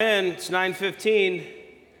It's 9:15.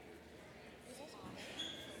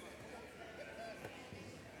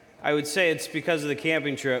 I would say it's because of the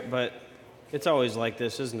camping trip, but it's always like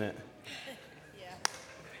this, isn't it?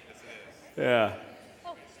 Yeah.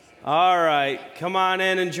 All right, come on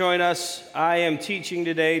in and join us. I am teaching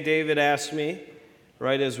today. David asked me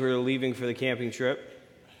right as we were leaving for the camping trip.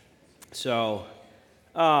 So,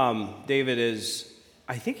 David is,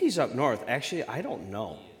 I think he's up north. Actually, I don't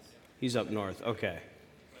know. He's up north. Okay.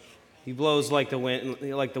 He blows like the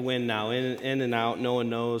wind now, in and out. No one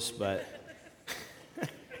knows, but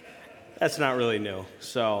that's not really new.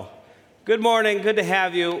 So, good morning. Good to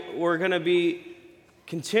have you. We're going to be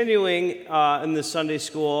continuing in this Sunday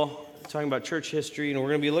school, talking about church history, and we're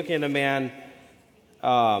going to be looking at a man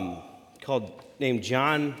named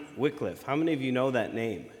John Wycliffe. How many of you know that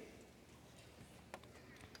name?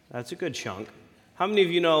 That's a good chunk. How many of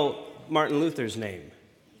you know Martin Luther's name?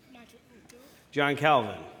 John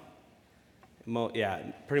Calvin. Yeah,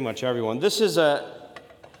 pretty much everyone. This is a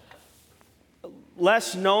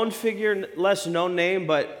less known figure, less known name,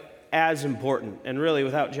 but as important. And really,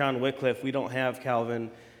 without John Wycliffe, we don't have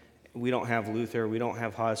Calvin, we don't have Luther, we don't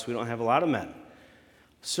have Huss, we don't have a lot of men.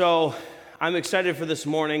 So I'm excited for this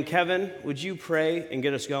morning. Kevin, would you pray and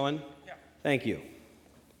get us going? Yeah. Thank you.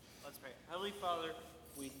 Let's pray. Heavenly Father,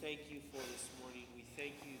 we thank you for this morning. We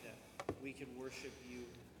thank you that we can worship you.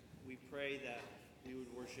 We pray that we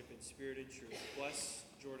would worship in spirit and truth. Bless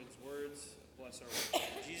Jordan's words. Bless our words.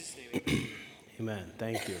 In Jesus' name, amen. Amen.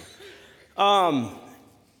 Thank you.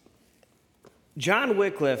 John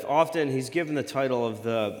Wycliffe, often he's given the title of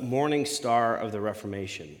the morning star of the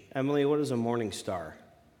Reformation. Emily, what is a morning star?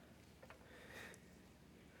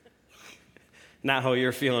 Not how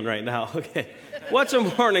you're feeling right now. Okay. What's a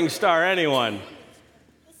morning star, anyone?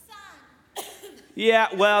 The sun. Yeah,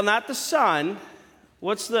 well, not the sun.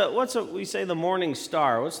 We say the morning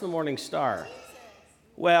star. What's the morning star?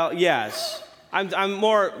 Well, yes. I'm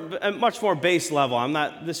much more base level.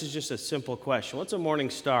 This is just a simple question. What's a morning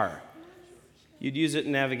star? You'd use it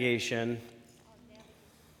in navigation.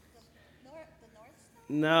 The North Star?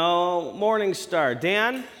 No, morning star.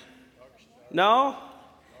 Dan? No?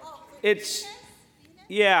 It's,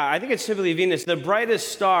 yeah, I think it's typically Venus. The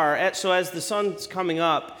brightest star, so as the sun's coming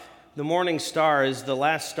up, the morning star is the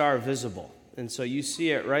last star visible. And so you see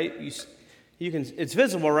it, right? It's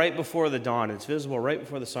visible right before the dawn. It's visible right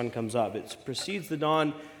before the sun comes up. It precedes the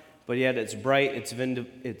dawn, but yet it's bright. It's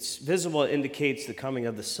visible. It indicates the coming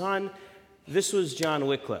of the sun. This was John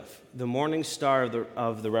Wycliffe, the morning star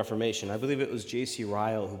of the Reformation. I believe it was J.C.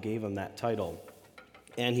 Ryle who gave him that title.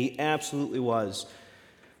 And he absolutely was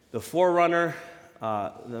the forerunner,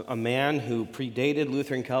 a man who predated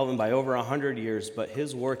Luther and Calvin by over 100 years, but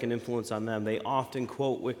his work and influence on them, they often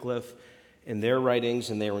quote Wycliffe in their writings,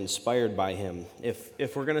 and they were inspired by him.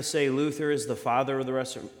 If we're going to say Luther is the father of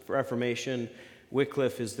the Reformation,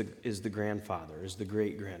 Wycliffe is the grandfather, is the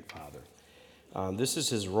great-grandfather. This is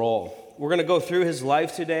his role. We're going to go through his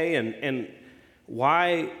life today and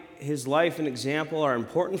why his life and example are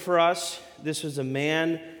important for us. This was a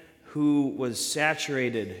man who was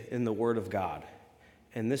saturated in the Word of God,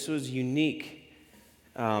 and this was unique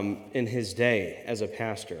in his day as a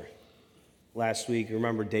pastor. Last week,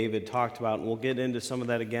 remember David talked about, and we'll get into some of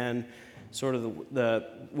that again, sort of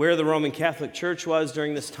where the Roman Catholic Church was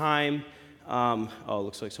during this time. It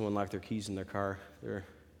looks like someone left their keys in their car.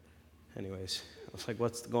 Anyways, I was like,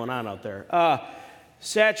 what's going on out there?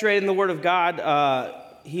 Saturated in the Word of God,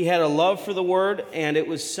 he had a love for the Word, and it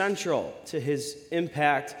was central to his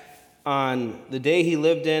impact on the day he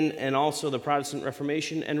lived in and also the Protestant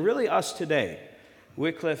Reformation, and really us today.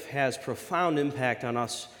 Wycliffe has profound impact on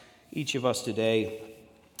us, each of us today.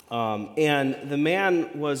 And the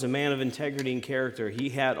man was a man of integrity and character. He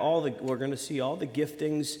had we're going to see all the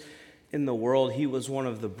giftings in the world. He was one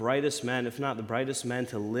of the brightest men, if not the brightest men,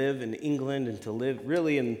 to live in England and to live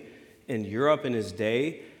really in Europe in his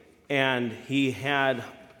day. And he had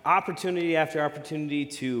opportunity after opportunity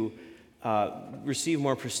to receive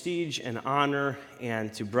more prestige and honor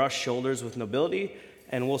and to brush shoulders with nobility.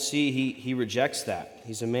 And we'll see he rejects that.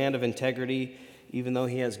 He's a man of integrity. Even though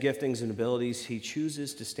he has giftings and abilities, he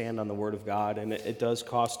chooses to stand on the Word of God, and it does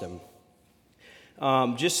cost him.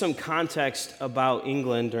 Just some context about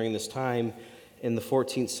England during this time in the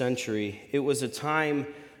 14th century. It was a time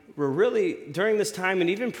where really, during this time and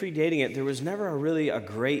even predating it, there was never really a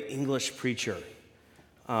great English preacher.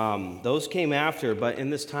 Those came after, but in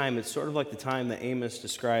this time, it's sort of like the time that Amos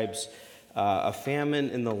describes a famine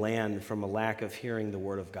in the land from a lack of hearing the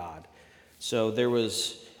Word of God. So there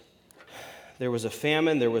was a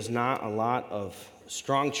famine. There was not a lot of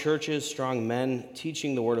strong churches, strong men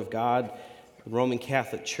teaching the Word of God. The Roman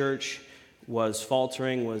Catholic Church was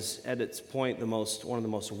faltering, was at its point one of the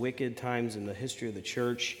most wicked times in the history of the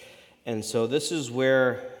church. And so this is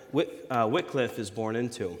where Wycliffe is born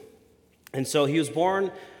into. And so he was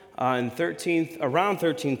born around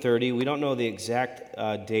 1330. We don't know the exact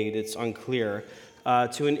date, it's unclear,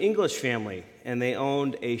 to an English family. And they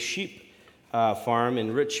owned a sheep farm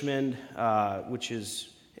in Richmond, which is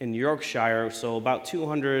in Yorkshire, so about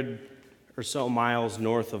 200 or so miles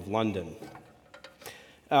north of London.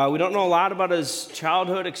 We don't know a lot about his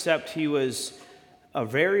childhood, except he was a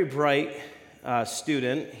very bright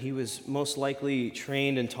student. He was most likely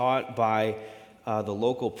trained and taught by the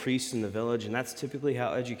local priests in the village, and that's typically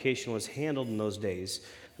how education was handled in those days.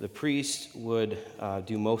 The priest would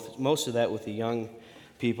do most of that with the young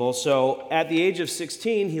people. So at the age of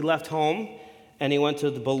 16, he left home, and he went to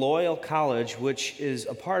the Balliol College, which is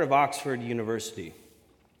a part of Oxford University.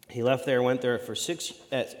 He went there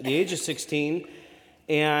at the age of 16,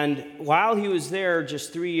 and while he was there,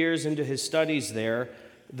 just 3 years into his studies there,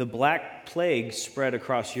 the Black Plague spread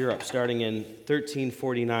across Europe, starting in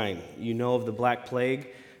 1349. You know of the Black Plague,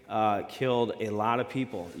 killed a lot of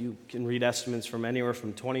people. You can read estimates from anywhere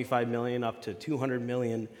from 25 million up to 200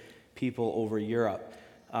 million people over Europe.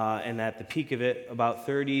 And at the peak of it, about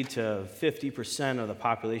 30 to 50% of the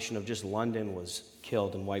population of just London was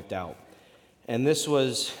killed and wiped out. And this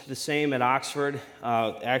was the same at Oxford.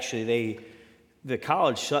 The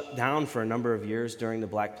college shut down for a number of years during the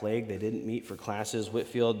Black Plague. They didn't meet for classes.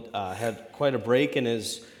 Whitefield had quite a break in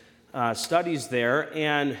his studies there,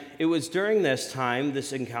 and it was during this time,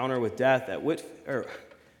 this encounter with death,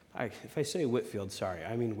 if I say Whitefield, sorry,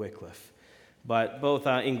 I mean Wycliffe, but both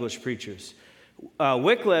English preachers.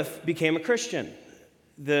 Wycliffe became a Christian.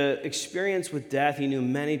 The experience with death, he knew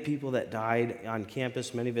many people that died on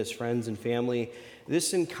campus, many of his friends and family.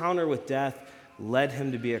 This encounter with death led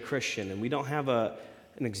him to be a Christian. And we don't have an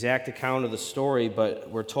exact account of the story, but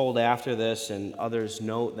we're told after this, and others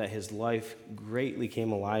note that his life greatly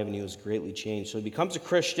came alive and he was greatly changed. So he becomes a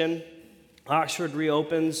Christian. Oxford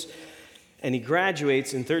reopens, and he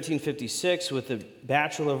graduates in 1356 with a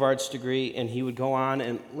Bachelor of Arts degree, and he would go on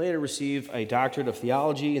and later receive a Doctorate of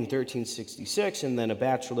Theology in 1366, and then a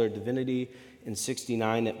Bachelor of Divinity in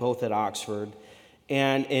 69, both at Oxford.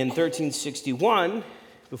 And in 1361,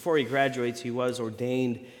 before he graduates, he was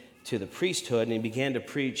ordained to the priesthood, and he began to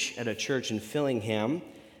preach at a church in Fillingham,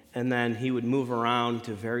 and then he would move around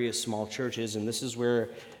to various small churches, and this is where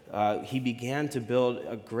he began to build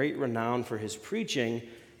a great renown for his preaching,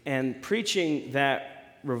 and preaching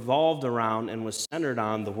that revolved around and was centered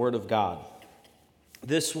on the Word of God.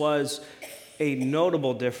 This was a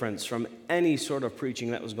notable difference from any sort of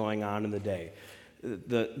preaching that was going on in the day.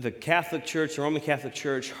 The Catholic Church, the Roman Catholic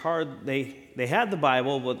Church, they had the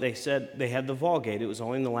Bible, but they said they had the Vulgate. It was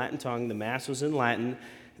only in the Latin tongue. The Mass was in Latin.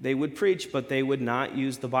 They would preach, but they would not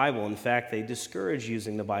use the Bible. In fact, they discouraged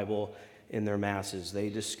using the Bible in their masses. They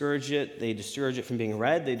discouraged it. They discouraged it from being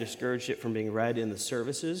read. They discouraged it from being read in the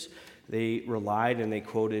services. They relied and they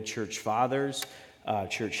quoted church fathers,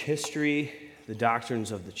 church history, the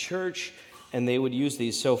doctrines of the church, and they would use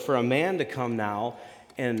these. So for a man to come now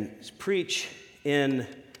and preach in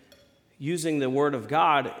using the Word of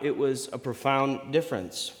God, it was a profound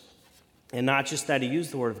difference. And not just that he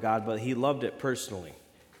used the Word of God, but he loved it personally.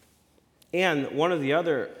 And one of the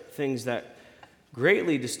other things that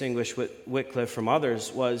greatly distinguished Wycliffe from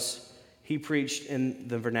others was he preached in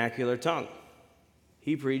the vernacular tongue.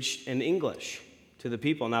 He preached in English to the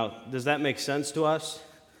people. Now, does that make sense to us?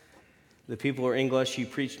 The people were English, he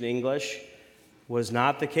preached in English. Was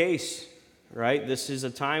not the case, right? This is a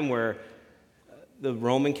time where the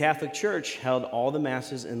Roman Catholic Church held all the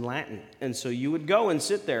masses in Latin. And so you would go and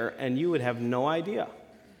sit there and you would have no idea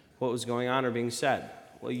what was going on or being said.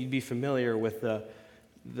 Well, you'd be familiar with the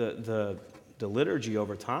liturgy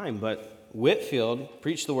over time, but Whitefield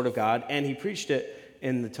preached the Word of God, and he preached it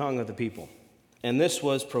in the tongue of the people. And this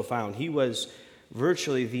was profound. He was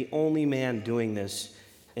virtually the only man doing this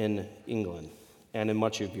in England and in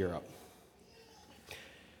much of Europe.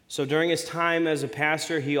 So during his time as a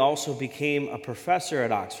pastor, he also became a professor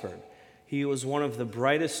at Oxford. He was one of the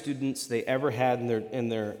brightest students they ever had in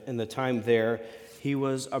the time there. He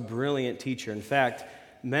was a brilliant teacher. In fact,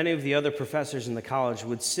 many of the other professors in the college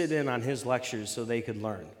would sit in on his lectures so they could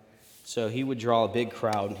learn. So he would draw a big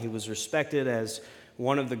crowd. He was respected as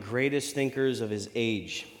one of the greatest thinkers of his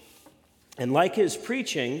age. And like his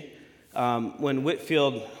preaching, when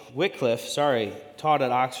Wycliffe taught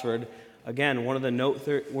at Oxford, again, one of the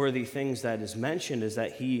noteworthy things that is mentioned is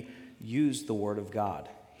that he used the Word of God.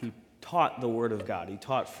 He taught the Word of God. He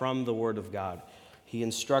taught from the Word of God. He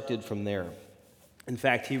instructed from there. In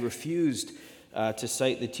fact, he refused to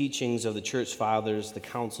cite the teachings of the church fathers, the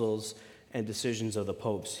councils, and decisions of the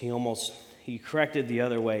popes. He corrected the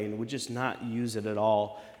other way and would just not use it at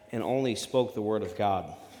all and only spoke the word of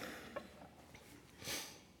God.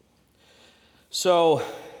 So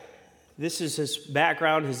this is his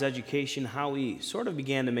background, his education, how he sort of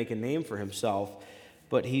began to make a name for himself,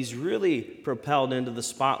 but he's really propelled into the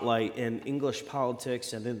spotlight in English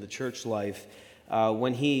politics and in the church life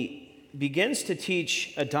when he begins to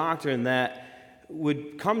teach a doctrine that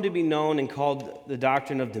would come to be known and called the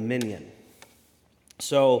doctrine of dominion.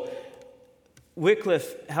 So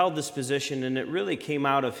Wycliffe held this position, and it really came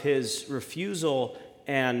out of his refusal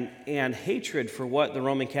and hatred for what the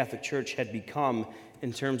Roman Catholic Church had become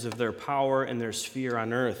in terms of their power and their sphere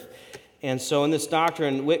on earth. And so in this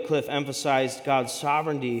doctrine, Wycliffe emphasized God's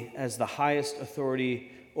sovereignty as the highest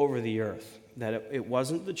authority over the earth, that it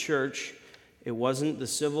wasn't the church, it wasn't the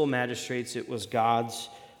civil magistrates, it was God's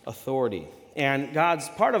authority. And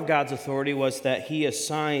part of God's authority was that he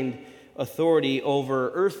assigned authority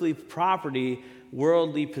over earthly property,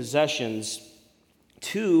 worldly possessions,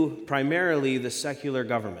 to primarily the secular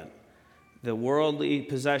government. The worldly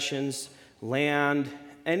possessions, land,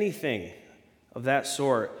 anything of that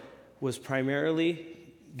sort was primarily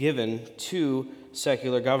given to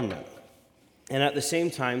secular government. And at the same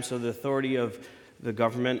time, so the authority of the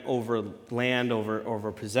government over land,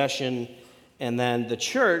 over possession, and then the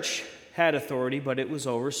church had authority, but it was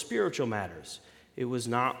over spiritual matters. It was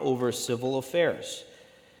not over civil affairs.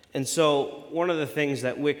 And so one of the things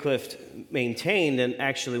that Wycliffe maintained, and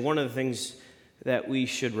actually one of the things that we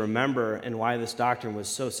should remember and why this doctrine was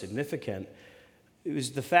so significant, it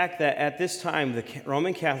was the fact that at this time the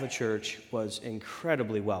Roman Catholic Church was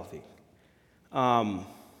incredibly wealthy.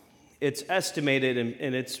 It's estimated,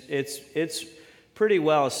 and it's pretty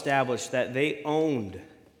well established, that they owned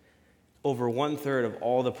over 1/3 of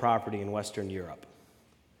all the property in Western Europe,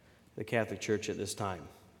 the Catholic Church at this time.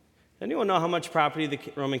 Anyone know how much property the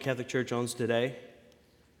Roman Catholic Church owns today?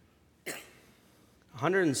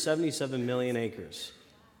 177 million acres.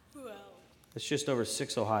 It's just over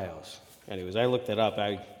 6 Ohios. Anyways, I looked it up.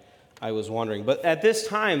 I was wondering. But at this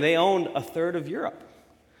time, they owned 1/3 of Europe.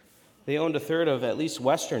 They owned 1/3 of at least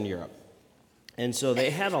Western Europe. And so they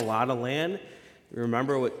had a lot of land.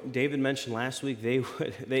 Remember what David mentioned last week?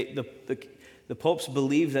 The popes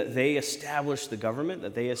believed that they established the government,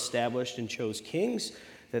 that they established and chose kings,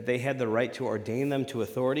 that they had the right to ordain them to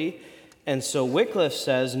authority. And so Wycliffe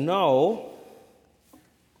says, no,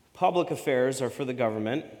 public affairs are for the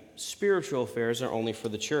government, spiritual affairs are only for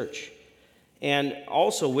the church. And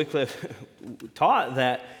also Wycliffe taught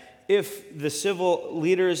that if the civil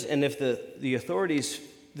leaders and if the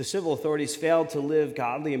civil authorities failed to live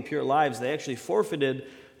godly and pure lives, they actually forfeited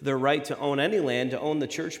their right to own any land, to own the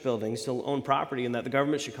church buildings, to own property, and that the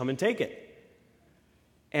government should come and take it.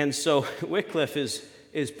 And so Wycliffe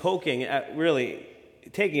is poking at, really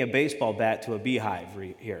taking a baseball bat to a beehive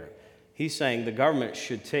here. He's saying the government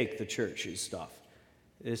should take the church's stuff.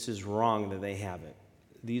 This is wrong that they have it.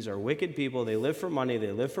 These are wicked people. They live for money.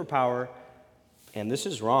 They live for power. And this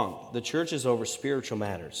is wrong. The church is over spiritual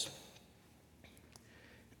matters.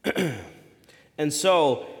 And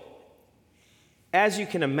so, as you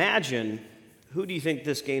can imagine, who do you think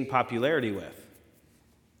this gained popularity with?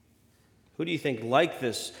 Who do you think liked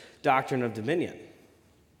this doctrine of dominion?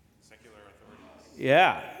 Secular authorities.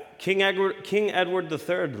 Yeah. King Edward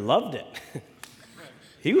III loved it.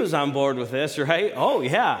 He was on board with this, right? Oh,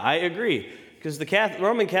 yeah, I agree. Because the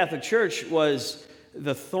Roman Catholic Church was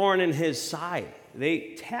the thorn in his side.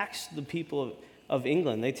 They taxed the people of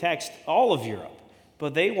England. They taxed all of Europe.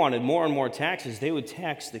 But they wanted more and more taxes. They would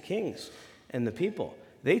tax the kings and the people.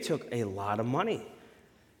 They took a lot of money.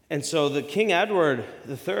 And so the King Edward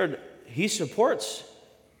III, he supports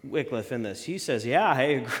Wycliffe in this. He says, yeah, I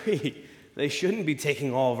agree. They shouldn't be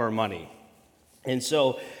taking all of our money. And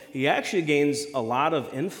so he actually gains a lot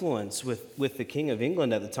of influence with the King of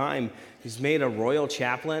England at the time. He's made a royal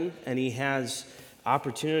chaplain, and he has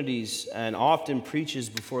opportunities and often preaches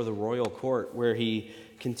before the royal court, where he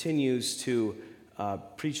continues to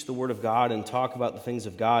preach the word of God and talk about the things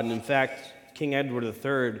of God. And in fact, King Edward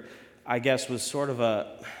III, I guess, was sort of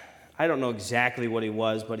I don't know exactly what he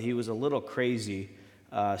was, but he was a little crazy,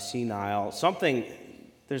 senile. Something,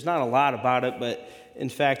 there's not a lot about it, but in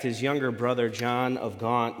fact, his younger brother, John of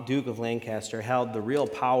Gaunt, Duke of Lancaster, held the real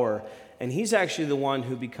power. And he's actually the one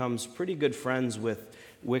who becomes pretty good friends with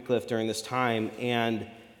Wycliffe during this time. And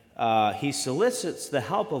he solicits the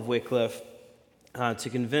help of Wycliffe to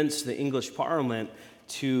convince the English Parliament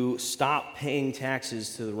to stop paying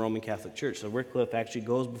taxes to the Roman Catholic Church. So Wycliffe actually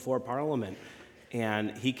goes before Parliament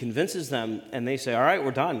And he convinces them, and they say, all right,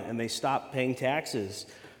 we're done. And they stop paying taxes,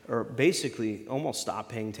 or basically almost stop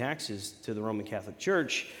paying taxes to the Roman Catholic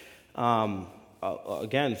Church,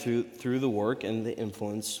 again, through the work and the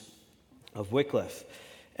influence of Wycliffe.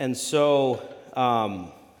 And so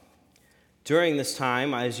during this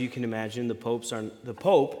time, as you can imagine, the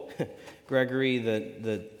Pope, Gregory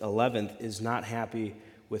the 11th, is not happy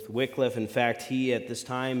with Wycliffe. In fact, he at this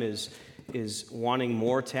time is wanting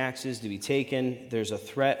more taxes to be taken. There's a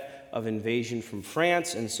threat of invasion from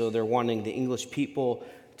France, and so they're wanting the English people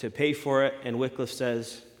to pay for it. And Wycliffe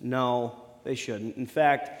says, no, they shouldn't. In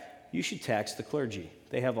fact, you should tax the clergy.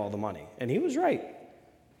 They have all the money. And he was right.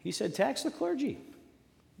 He said, tax the clergy.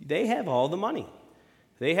 They have all the money.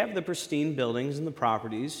 They have the pristine buildings and the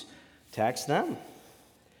properties. Tax them.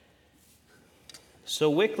 So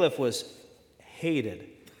Wycliffe was hated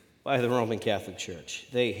by the Roman Catholic Church.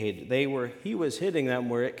 They hated. He was hitting them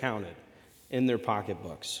where it counted, in their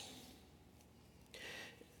pocketbooks.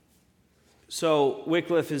 So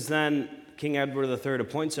Wycliffe is then, King Edward III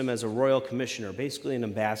appoints him as a royal commissioner, basically an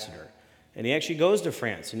ambassador. And he actually goes to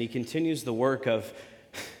France, and he continues the work of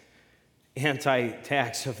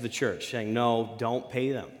anti-tax of the church, saying, no, don't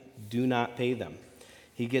pay them. Do not pay them.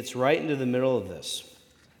 He gets right into the middle of this.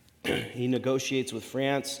 He negotiates with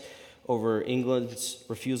France over England's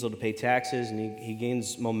refusal to pay taxes, and he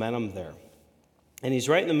gains momentum there. And he's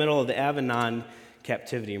right in the middle of the Avignon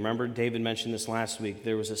captivity. Remember, David mentioned this last week.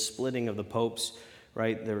 There was a splitting of the popes,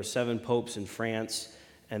 right? There were 7 popes in France,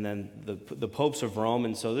 and then the popes of Rome.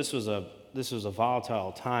 And so this was a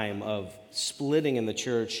volatile time of splitting in the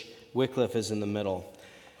church. Wycliffe is in the middle,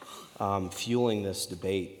 fueling this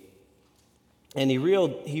debate. And he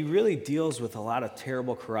really deals with a lot of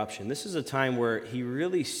terrible corruption. This is a time where he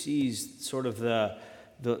really sees sort of the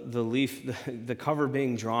cover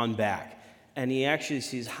being drawn back. And he actually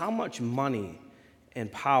sees how much money and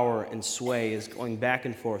power and sway is going back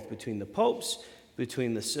and forth between the popes,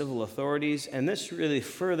 between the civil authorities. And this really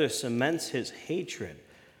further cements his hatred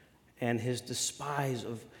and his despise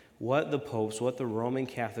of what the popes, what the Roman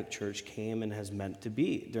Catholic Church came and has meant to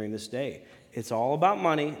be during this day. It's all about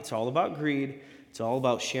money. It's all about greed. It's all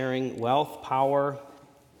about sharing wealth, power,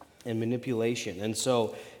 and manipulation. And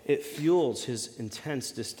so it fuels his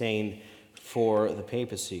intense disdain for the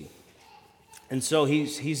papacy. And so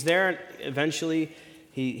he's there. Eventually,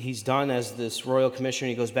 he's done as this royal commissioner.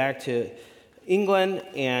 He goes back to England,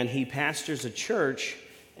 and he pastors a church,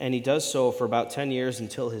 and he does so for about 10 years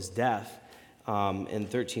until his death in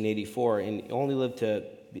 1384, and he only lived to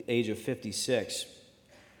the age of 56.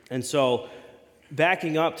 And so,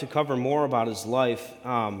 backing up to cover more about his life,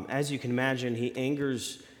 as you can imagine, he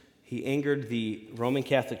angered the Roman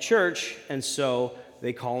Catholic Church, and so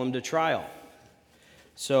they call him to trial.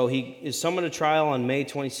 So he is summoned to trial on May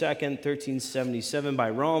 22nd, 1377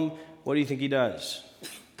 by Rome. What do you think he does?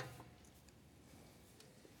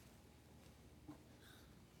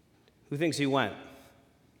 Who thinks he went?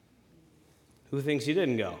 Who thinks he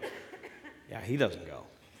didn't go? Yeah, he doesn't go.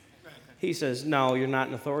 He says, no, you're not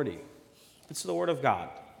in authority. It's the Word of God.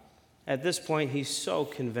 At this point, he's so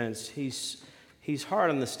convinced. He's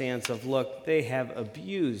hard on the stance of, look, they have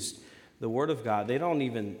abused the Word of God. They don't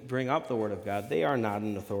even bring up the Word of God. They are not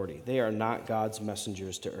in authority. They are not God's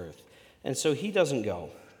messengers to earth. And so he doesn't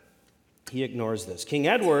go. He ignores this. King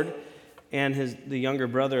Edward and the younger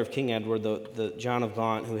brother of King Edward, the John of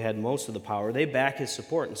Gaunt, who had most of the power, they back his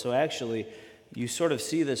support. And so actually, you sort of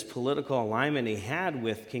see this political alignment he had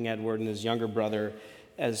with King Edward and his younger brother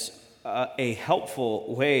as a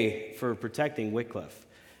helpful way for protecting Wycliffe.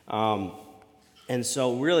 And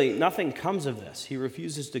so really, nothing comes of this. He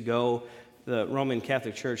refuses to go. The Roman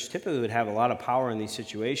Catholic Church typically would have a lot of power in these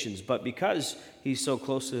situations, but because he's so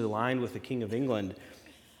closely aligned with the King of England,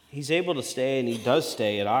 he's able to stay, and he does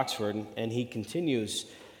stay at Oxford, and he continues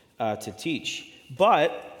to teach.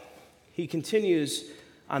 But he continues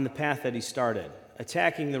on the path that he started,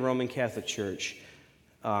 attacking the Roman Catholic Church,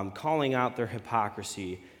 calling out their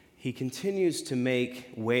hypocrisy. He continues to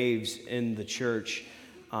make waves in the church.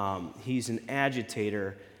 He's an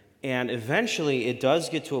agitator. And eventually it does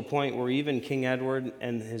get to a point where even King Edward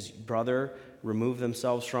and his brother remove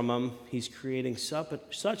themselves from him. He's creating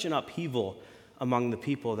such an upheaval among the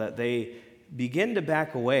people that they begin to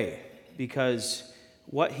back away because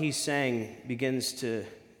what he's saying begins to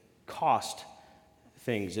cost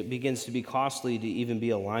things. It begins to be costly to even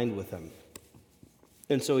be aligned with him.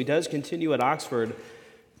 And so he does continue at Oxford,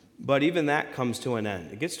 but even that comes to an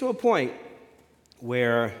end. It gets to a point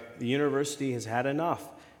where the university has had enough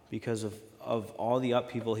because of all the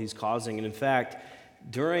upheaval he's causing. And in fact,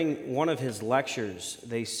 during one of his lectures,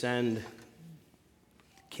 they send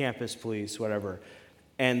campus police, whatever,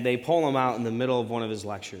 and they pull him out in the middle of one of his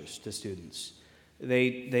lectures to students.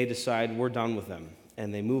 They decide we're done with him,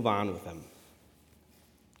 and they move on with him.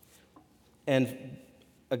 And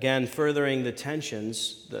again, furthering the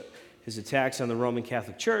tensions, his attacks on the Roman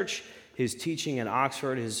Catholic Church, his teaching in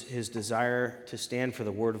Oxford, his desire to stand for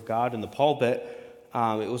the Word of God in the pulpit.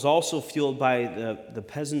 It was also fueled by the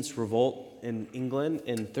Peasants' Revolt in England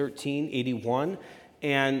in 1381,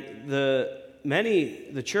 and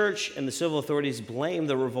the church and the civil authorities blamed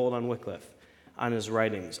the revolt on Wycliffe, on his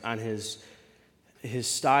writings, on his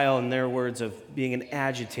style, in their words, of being an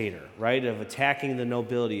agitator, right, of attacking the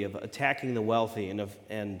nobility, of attacking the wealthy,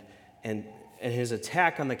 and his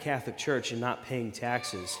attack on the Catholic Church and not paying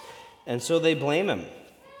taxes. And so they blame him.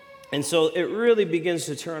 And so it really begins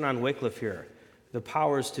to turn on Wycliffe here. The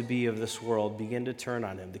powers to be of this world begin to turn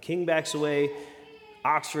on him. The king backs away.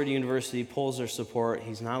 Oxford University pulls their support.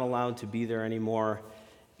 He's not allowed to be there anymore.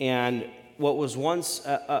 And what was once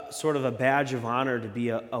a sort of a badge of honor to be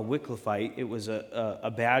a Wycliffite, it was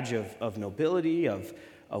a badge of nobility,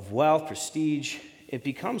 of wealth, prestige. It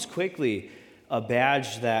becomes quickly a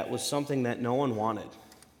badge that was something that no one wanted.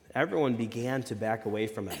 Everyone began to back away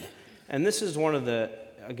from him. And this is one of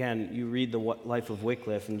again, you read the life of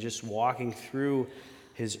Wycliffe, and just walking through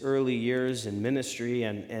his early years in ministry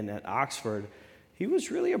and at Oxford, he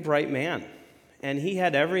was really a bright man. And he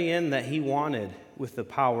had every end that he wanted with the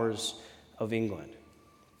powers of England.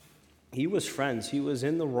 He was friends. He was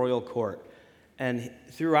in the royal court. And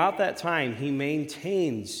throughout that time, he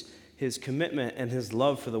maintains his commitment and his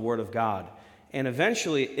love for the Word of God. And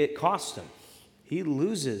eventually, it costs him. He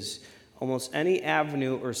loses almost any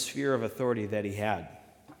avenue or sphere of authority that he had.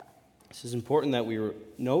 This is important that we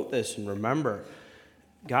note this and remember.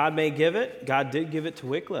 God may give it. God did give it to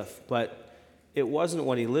Wycliffe, but it wasn't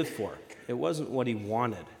what he lived for. It wasn't what he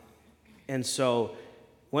wanted. And so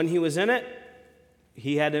when he was in it,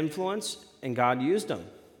 he had influence, and God used him.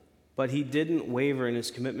 But he didn't waver in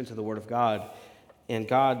his commitment to the Word of God, and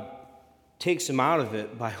God takes him out of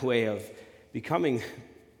it by way of becoming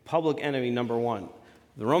public enemy number one.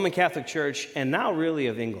 The Roman Catholic Church, and now really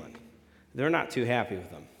of England. They're not too happy with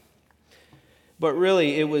him. But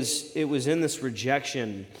really, it was in this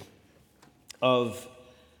rejection of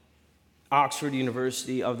Oxford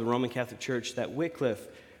University, of the Roman Catholic Church, that Wycliffe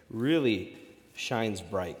really shines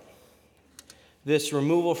bright. This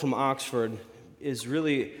removal from Oxford is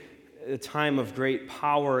really a time of great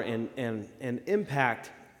power and impact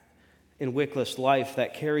in Wycliffe's life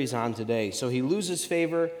that carries on today. So he loses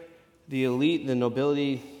favor. The elite, the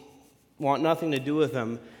nobility, want nothing to do with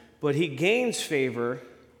him, but he gains favor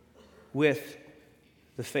with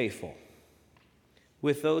the faithful,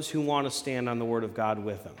 with those who want to stand on the Word of God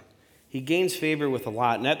with him. He gains favor with a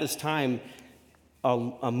lot, and at this time,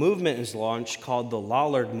 a movement is launched called the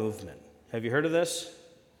Lollard Movement. Have you heard of this?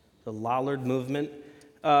 The Lollard Movement.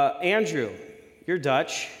 Andrew, you're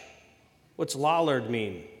Dutch. What's Lollard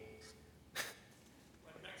mean?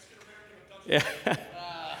 Yeah.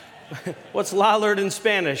 What's Lollard in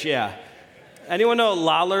Spanish? Yeah. Anyone know what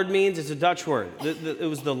Lollard means? It's a Dutch word. It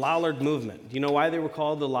was the Lollard movement. Do you know why they were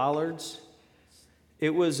called the Lollards?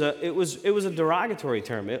 It was a derogatory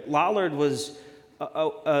term. Lollard was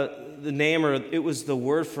the name, or it was the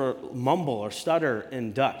word for mumble or stutter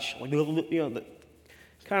in Dutch. Like,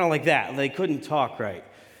 kind of like that. They couldn't talk right.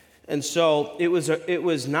 And so it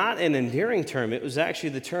was not an endearing term. It was actually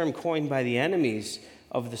the term coined by the enemies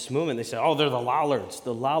of this movement. They said, oh, they're the Lollards,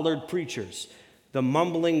 the Lollard preachers, the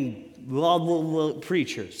mumbling blah, blah, blah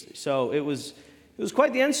preachers. So it was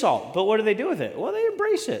quite the insult. But what do they do with it? Well, they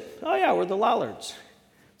embrace it. Oh, yeah, we're the Lollards.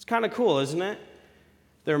 It's kind of cool, isn't it?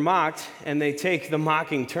 They're mocked, and they take the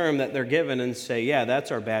mocking term that they're given and say, yeah,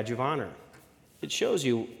 that's our badge of honor. It shows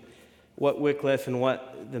you what Wycliffe and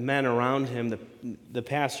what the men around him, the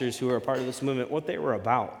pastors who are a part of this movement, what they were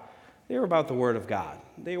about. They were about the Word of God.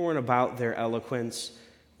 They weren't about their eloquence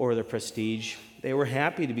or their prestige. They were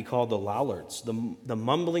happy to be called the Lollards, the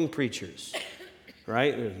mumbling preachers,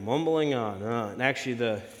 right? There's mumbling on. And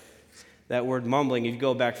actually, that word mumbling, if you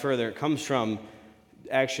go back further, it comes from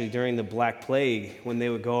actually during the Black Plague when they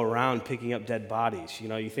would go around picking up dead bodies. You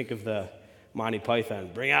know, you think of the Monty Python,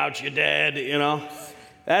 bring out your dead, you know.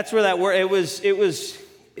 That's where that word, it was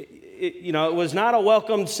not a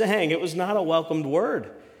welcomed saying. It was not a welcomed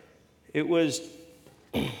word. It was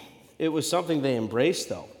something they embraced,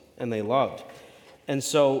 though, and they loved. And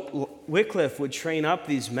so Wycliffe would train up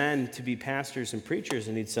these men to be pastors and preachers,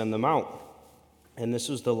 and he'd send them out. And this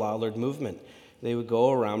was the Lollard movement. They would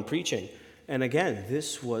go around preaching. And again,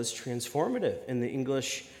 this was transformative in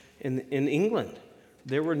in England.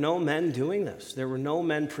 There were no men doing this. There were no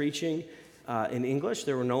men preaching in English.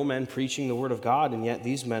 There were no men preaching the word of God, and yet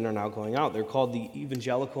these men are now going out. They're called the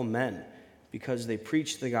evangelical men because they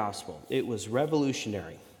preached the gospel. It was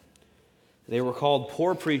revolutionary. They were called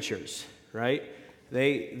poor preachers, right?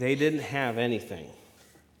 They didn't have anything.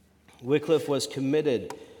 Wycliffe was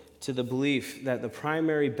committed to the belief that the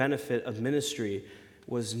primary benefit of ministry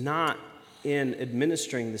was not in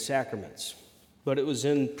administering the sacraments, but it was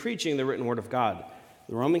in preaching the written word of God.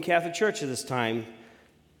 The Roman Catholic Church at this time,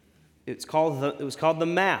 it was called the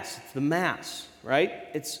Mass. It's the Mass, right?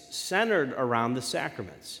 It's centered around the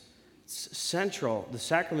sacraments. It's central. The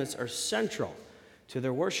sacraments are central to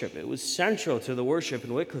their worship. It was central to the worship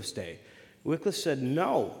in Wycliffe's day. Wycliffe said,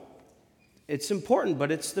 no, it's important,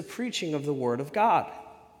 but it's the preaching of the word of God.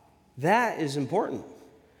 That is important.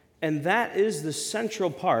 And that is the central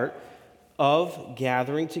part of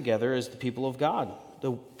gathering together as the people of God,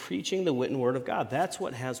 the preaching the written word of God. That's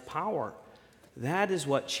what has power. That is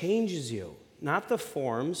what changes you, not the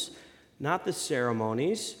forms, not the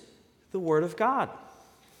ceremonies, the word of God.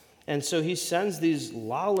 And so he sends these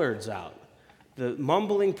lollards out, the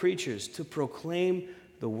mumbling preachers, to proclaim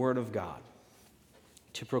the word of God,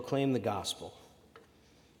 to proclaim the gospel.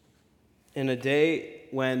 In a day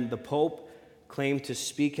when the Pope claimed to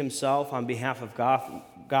speak himself on behalf of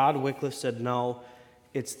God, Wycliffe said, no,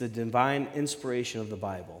 it's the divine inspiration of the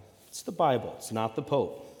Bible. It's the Bible. It's not the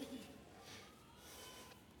Pope.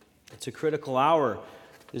 It's a critical hour,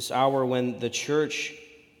 this hour when the church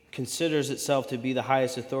considers itself to be the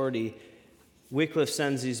highest authority. Wycliffe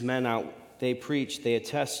sends these men out. They preach. They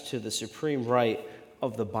attest to the supreme right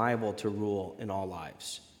of the Bible to rule in all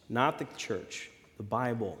lives. Not the church. The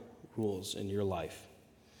Bible rules in your life.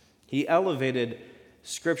 He elevated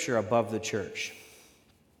Scripture above the church.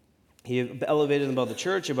 He elevated them above the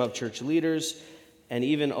church, above church leaders, and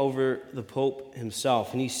even over the Pope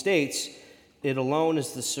himself. And he states, it alone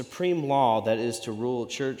is the supreme law that is to rule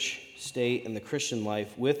church, state, and the Christian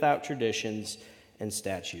life without traditions and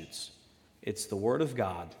statutes. It's the Word of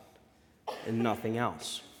God and nothing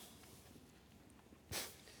else.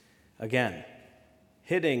 Again,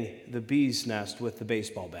 hitting the bee's nest with the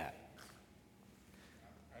baseball bat.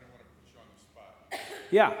 I don't want to put you on the spot.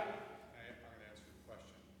 Yeah. I'm going to ask you a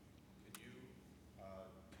question. Can you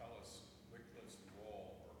tell us Wycliffe's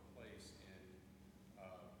role or place in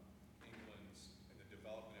England's, in the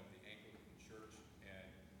development of the Anglican Church and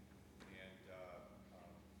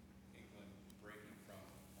England breaking from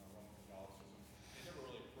Roman Catholicism? They never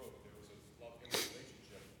really broke. There was a love-hate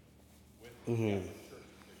relationship with the Catholic Church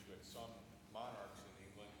because you had some monarchs in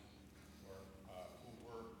England who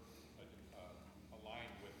were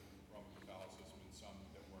aligned with Roman Catholicism and some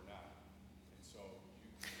that were not. And so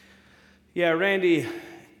Yeah, Randy,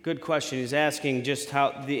 good question. He's asking just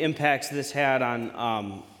how the impacts this had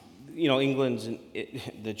on, England's,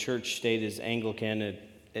 the church state is Anglican.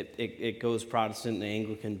 It goes Protestant, the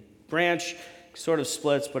Anglican branch sort of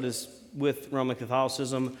splits, but is with Roman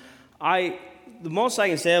Catholicism. The most I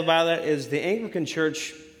can say about that is the Anglican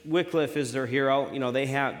Church, Wycliffe is their hero. They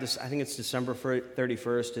have this, I think it's December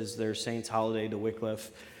 31st is their saint's holiday to Wycliffe.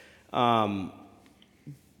 But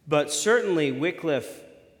certainly Wycliffe,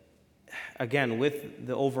 again, with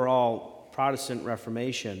the overall Protestant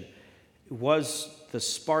Reformation, was the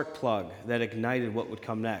spark plug that ignited what would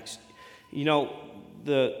come next.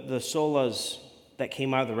 The solas that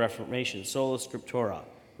came out of the Reformation, sola scriptura,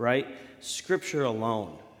 right? Scripture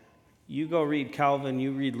alone. You go read Calvin,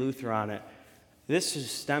 you read Luther on it. This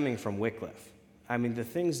is stemming from Wycliffe. I mean, the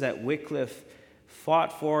things that Wycliffe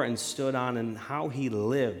fought for and stood on and how he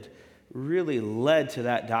lived really led to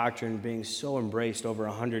that doctrine being so embraced over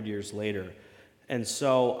 100 years later. And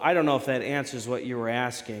so I don't know if that answers what you were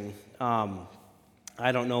asking.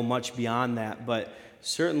 I don't know much beyond that, but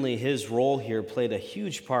certainly his role here played a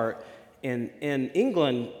huge part in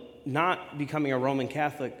England not becoming a Roman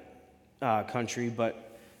Catholic country, but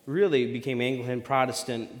really became Anglican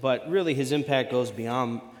Protestant, but really his impact goes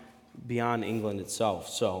beyond England itself.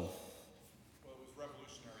 So, well, it was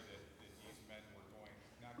revolutionary that these men were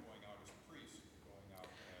not going out as priests, but going out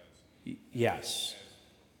as yes.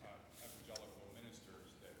 evangelical ministers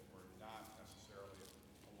that were not necessarily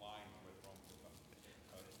aligned with Rome.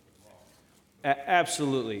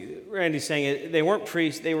 Absolutely. Randy's saying it, they weren't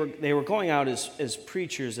priests, they were going out as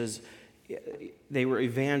preachers, as they were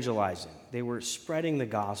evangelizing. They were spreading the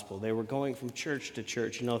gospel. They were going from church to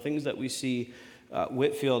church. Things that we see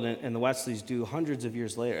Whitefield and the Wesleys do hundreds of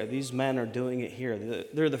years later. These men are doing it here.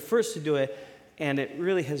 They're the first to do it, and it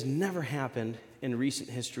really has never happened in recent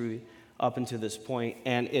history up until this point.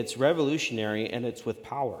 And it's revolutionary, and it's with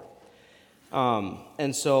power. And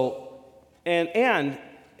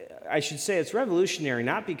I should say it's revolutionary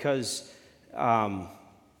not because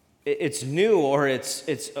it's new, or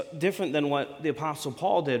it's different than what the Apostle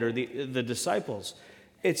Paul did or the disciples.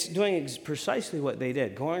 It's doing precisely what they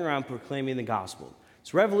did, going around proclaiming the gospel.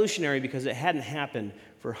 It's revolutionary because it hadn't happened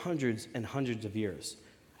for hundreds and hundreds of years.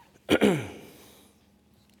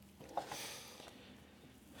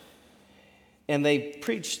 And they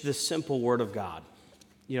preached the simple word of God.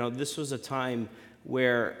 This was a time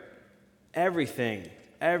where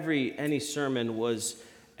any sermon was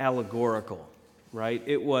allegorical, right?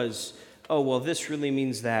 It was, oh, well, this really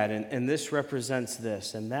means that, and this represents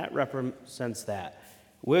this, and that represents that.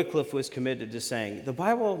 Wycliffe was committed to saying, the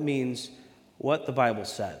Bible means what the Bible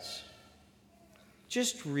says.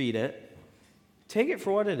 Just read it, take it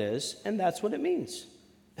for what it is, and that's what it means.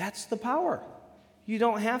 That's the power. You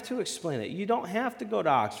don't have to explain it. You don't have to go to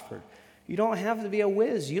Oxford. You don't have to be a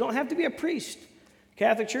whiz. You don't have to be a priest.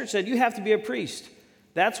 Catholic Church said you have to be a priest.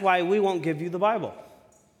 That's why we won't give you the Bible.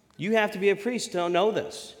 You have to be a priest to know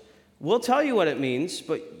this. We'll tell you what it means,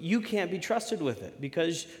 but you can't be trusted with it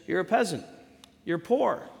because you're a peasant. You're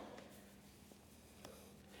poor.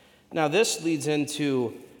 Now, this leads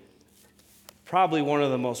into probably one of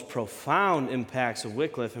the most profound impacts of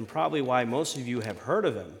Wycliffe, and probably why most of you have heard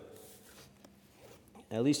of him,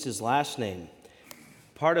 at least his last name.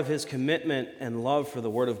 Part of his commitment and love for the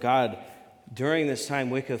Word of God during this time,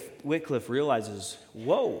 Wycliffe realizes,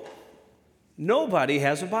 whoa, nobody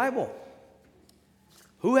has a Bible.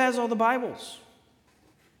 Who has all the Bibles?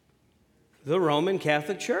 The Roman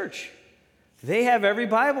Catholic Church. They have every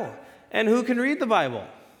Bible. And who can read the Bible?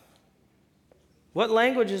 What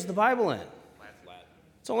language is the Bible in? Latin.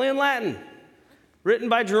 It's only in Latin. Written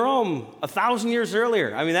by Jerome 1,000 years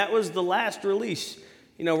earlier. I mean, that was the last release.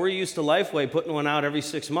 We're used to Lifeway putting one out every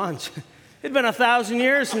 6 months. It'd been 1,000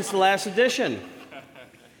 years since the last edition.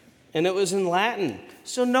 And it was in Latin.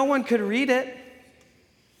 So no one could read it.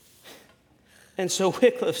 And so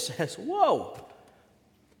Wycliffe says, whoa,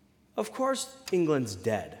 of course England's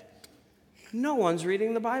dead. No one's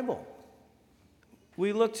reading the Bible.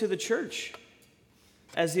 We look to the church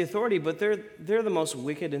as the authority, but they're the most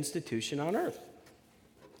wicked institution on earth.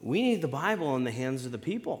 We need the Bible in the hands of the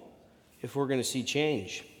people if we're going to see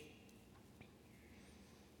change.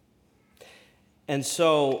 And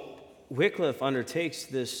so Wycliffe undertakes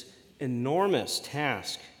this enormous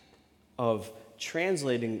task of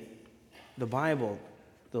translating the Bible,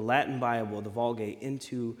 the Latin Bible, the Vulgate,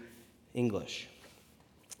 into English.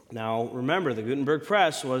 Now, remember, the Gutenberg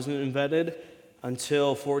Press wasn't invented until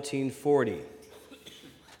 1440.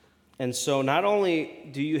 And so not only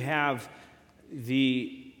do you have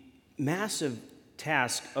the massive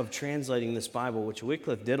task of translating this Bible, which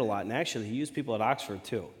Wycliffe did a lot, and actually he used people at Oxford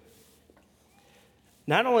too.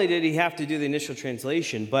 Not only did he have to do the initial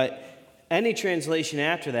translation, but any translation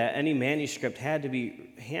after that, any manuscript had to be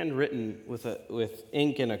handwritten with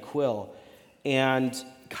ink and a quill. And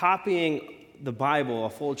copying the Bible, a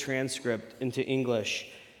full transcript, into English,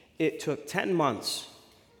 it took 10 months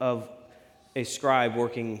of a scribe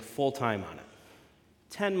working full-time on it.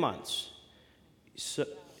 10 months. So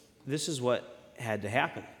this is what had to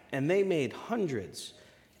happen. And they made hundreds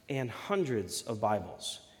and hundreds of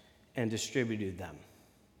Bibles and distributed them.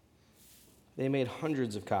 They made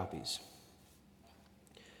hundreds of copies.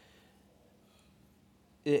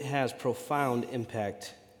 It has profound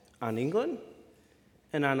impact on England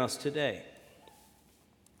and on us today.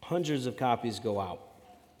 Hundreds of copies go out.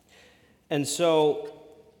 And so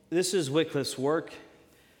this is Wycliffe's work.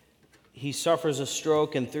 He suffers a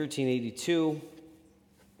stroke in 1382.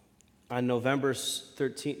 On November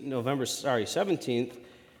 17th,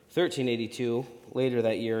 1382, later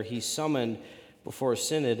that year, he's summoned before a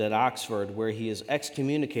synod at Oxford, where he is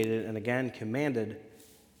excommunicated and again commanded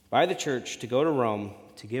by the church to go to Rome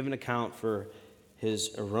to give an account for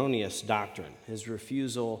his erroneous doctrine, his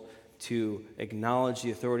refusal to acknowledge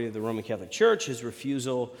the authority of the Roman Catholic Church, his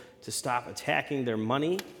refusal to stop attacking their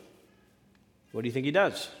money. What do you think he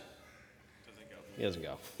does? He doesn't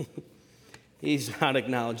go. He's not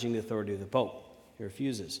acknowledging the authority of the Pope. He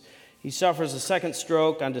refuses. He suffers a second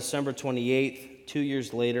stroke on December 28th, 2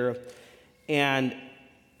 years later, and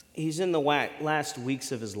he's in the last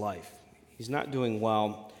weeks of his life. He's not doing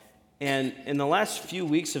well. And in the last few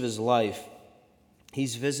weeks of his life,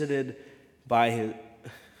 he's visited by his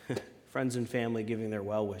friends and family giving their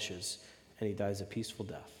well wishes, and he dies a peaceful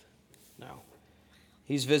death. Now,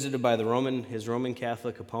 he's visited by his Roman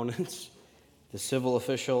Catholic opponents, the civil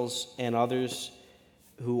officials, and others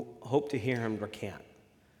who hope to hear him recant.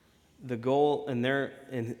 The goal in the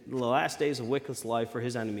last days of Wycliffe's life for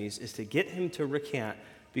his enemies is to get him to recant,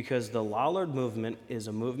 because the Lollard movement is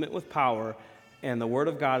a movement with power, and the word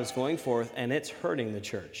of God is going forth, and it's hurting the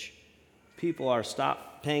church. People are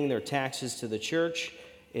stopped paying their taxes to the church.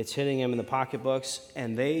 It's hitting him in the pocketbooks,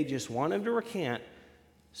 and they just want him to recant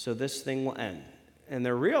so this thing will end. And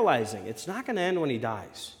they're realizing it's not going to end when he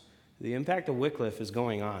dies. The impact of Wycliffe is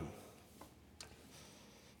going on.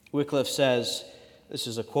 Wycliffe says, this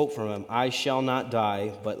is a quote from him, "I shall not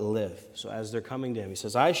die, but live." So as they're coming to him, he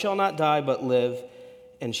says, "I shall not die, but live,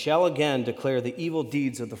 and shall again declare the evil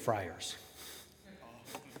deeds of the friars."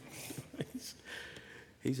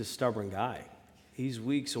 He's a stubborn guy. He's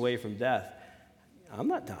weeks away from death. I'm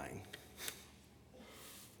not dying.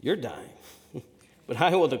 You're dying. But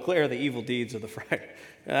I will declare the evil deeds of the friars.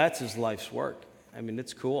 That's his life's work. I mean,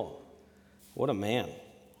 it's cool. What a man.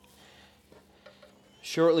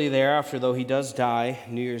 Shortly thereafter, though, he does die,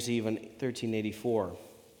 New Year's Eve in 1384.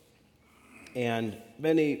 And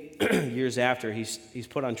many years after, he's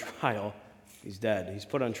put on trial. He's dead. He's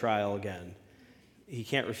put on trial again. He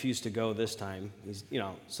can't refuse to go this time.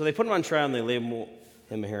 So they put him on trial and they label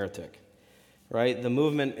him a heretic, right? The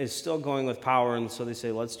movement is still going with power, and so they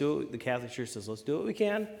say, let's do it. The Catholic Church says, let's do what we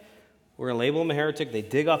can. We're going to label him a heretic. They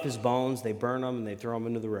dig up his bones, they burn them, and they throw him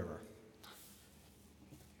into the river.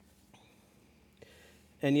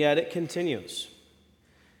 And yet it continues.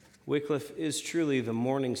 Wycliffe is truly the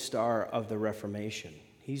morning star of the Reformation.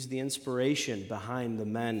 He's the inspiration behind the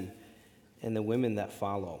men and the women that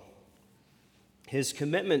follow. His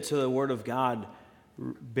commitment to the Word of God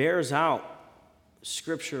bears out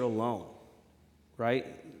Scripture alone, right?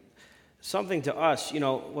 Something to us,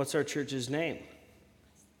 what's our church's name?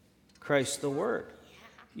 Christ the Word.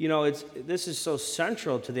 This is so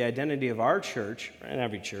central to the identity of our church, and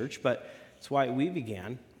every church, but it's why we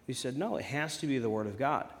began. We said, no, it has to be the Word of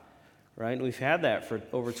God, right? And we've had that for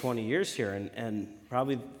over 20 years here, and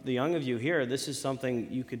probably the young of you here, this is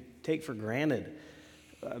something you could take for granted.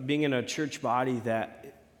 Being in a church body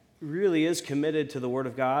that really is committed to the Word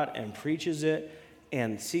of God and preaches it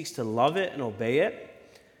and seeks to love it and obey it,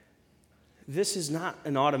 this is not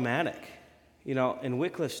an automatic. In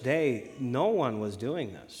Wycliffe's day, no one was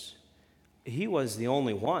doing this. He was the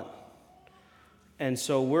only one. And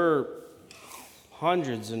so we're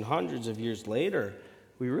hundreds and hundreds of years later,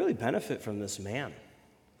 we really benefit from this man.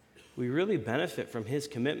 We really benefit from his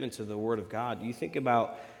commitment to the Word of God. You think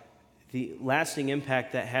about the lasting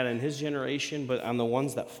impact that had on his generation, but on the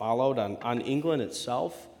ones that followed, on England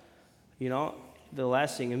itself, the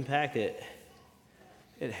lasting impact it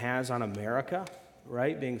has on America,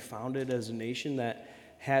 right? Being founded as a nation that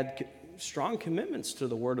had strong commitments to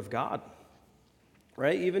the Word of God,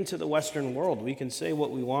 right? Even to the Western world. We can say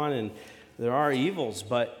what we want, and there are evils,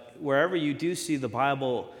 but wherever you do see the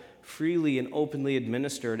Bible freely and openly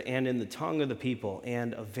administered and in the tongue of the people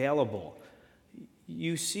and available,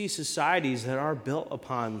 you see societies that are built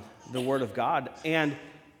upon the Word of God, and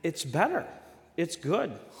it's better. It's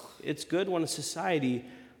good. It's good when a society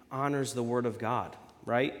honors the Word of God,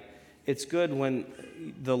 right? It's good when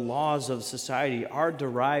the laws of society are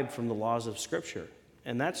derived from the laws of Scripture.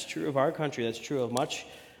 And that's true of our country. That's true of much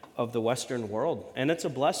of the Western world. And it's a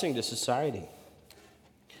blessing to society.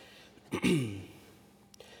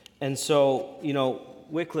 And so,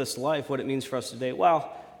 Wycliffe's life, what it means for us today,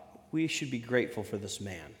 well, we should be grateful for this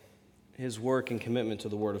man, his work and commitment to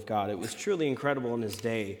the Word of God. It was truly incredible in his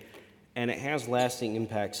day, and it has lasting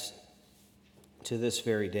impacts to this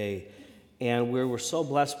very day. And we were so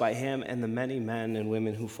blessed by him and the many men and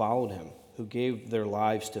women who followed him, who gave their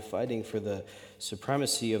lives to fighting for the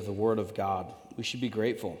supremacy of the Word of God. We should be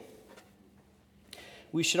grateful.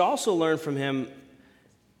 We should also learn from him,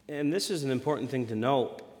 and this is an important thing to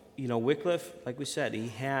note, Wycliffe, like we said, he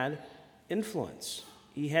had influence.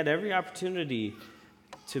 He had every opportunity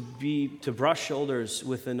to brush shoulders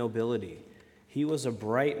with the nobility. He was a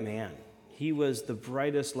bright man. He was the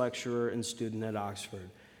brightest lecturer and student at Oxford.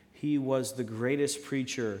 He was the greatest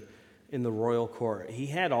preacher in the royal court. He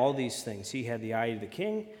had all these things. He had the eye of the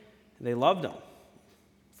king. They loved him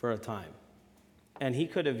for a time. And he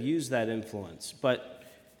could have used that influence, but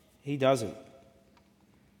he doesn't.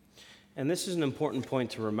 And this is an important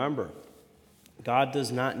point to remember. God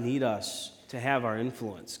does not need us to have our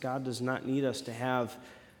influence. God does not need us to have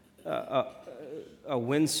a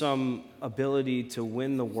winsome ability to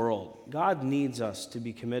win the world. God needs us to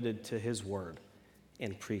be committed to His word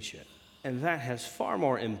and preach it. And that has far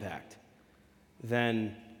more impact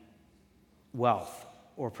than wealth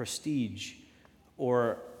or prestige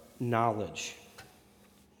or knowledge.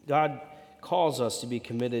 God calls us to be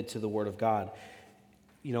committed to the Word of God.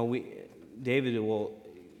 It'll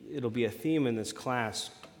be a theme in this class,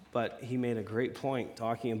 but he made a great point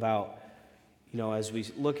talking about, as we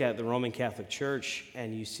look at the Roman Catholic Church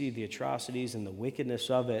and you see the atrocities and the wickedness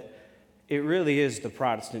of it, it really is the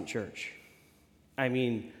Protestant church. I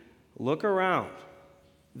mean, look around.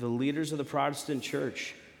 The leaders of the Protestant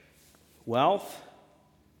church, wealth,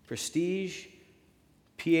 prestige,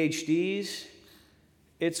 PhDs,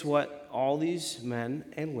 it's what all these men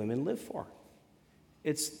and women live for.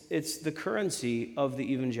 It's the currency of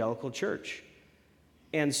the evangelical church.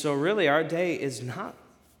 And so really our day is not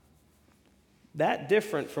that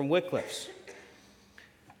different from Wycliffe's.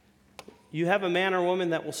 You have a man or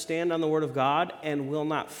woman that will stand on the Word of God and will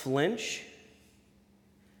not flinch.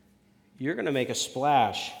 You're going to make a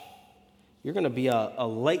splash. You're going to be a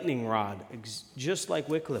lightning rod, just like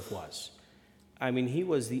Wycliffe was. I mean, he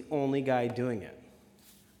was the only guy doing it.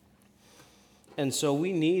 And so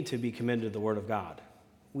we need to be committed to the Word of God.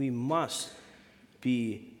 We must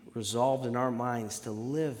be resolved in our minds to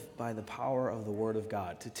live by the power of the Word of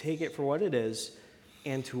God, to take it for what it is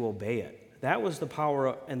and to obey it. That was the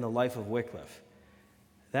power in the life of Wycliffe.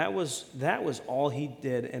 That was all he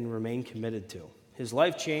did and remained committed to. His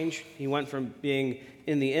life changed. He went from being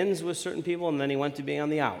in the inns with certain people, and then he went to being on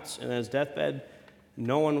the outs. And on his deathbed,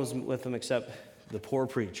 no one was with him except the poor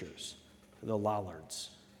preachers, the lollards,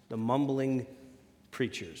 the mumbling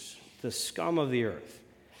preachers, the scum of the earth.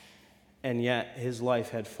 And yet his life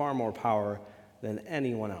had far more power than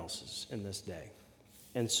anyone else's in this day.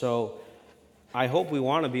 And so I hope we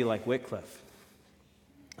want to be like Wycliffe.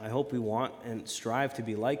 I hope we want and strive to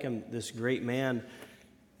be like him, this great man.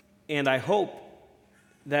 And I hope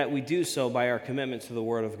that we do so by our commitment to the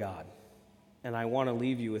Word of God. And I want to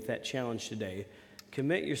leave you with that challenge today.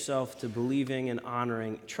 Commit yourself to believing and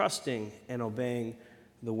honoring, trusting and obeying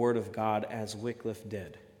the Word of God as Wycliffe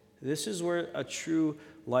did. This is where a true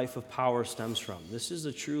life of power stems from. This is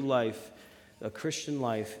a true life, a Christian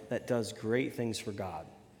life that does great things for God.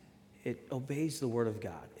 It obeys the Word of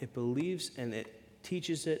God. It believes and it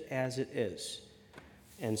teaches it as it is.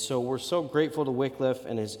 And so we're so grateful to Wycliffe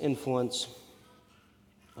and his influence.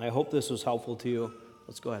 I hope this was helpful to you.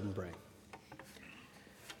 Let's go ahead and pray.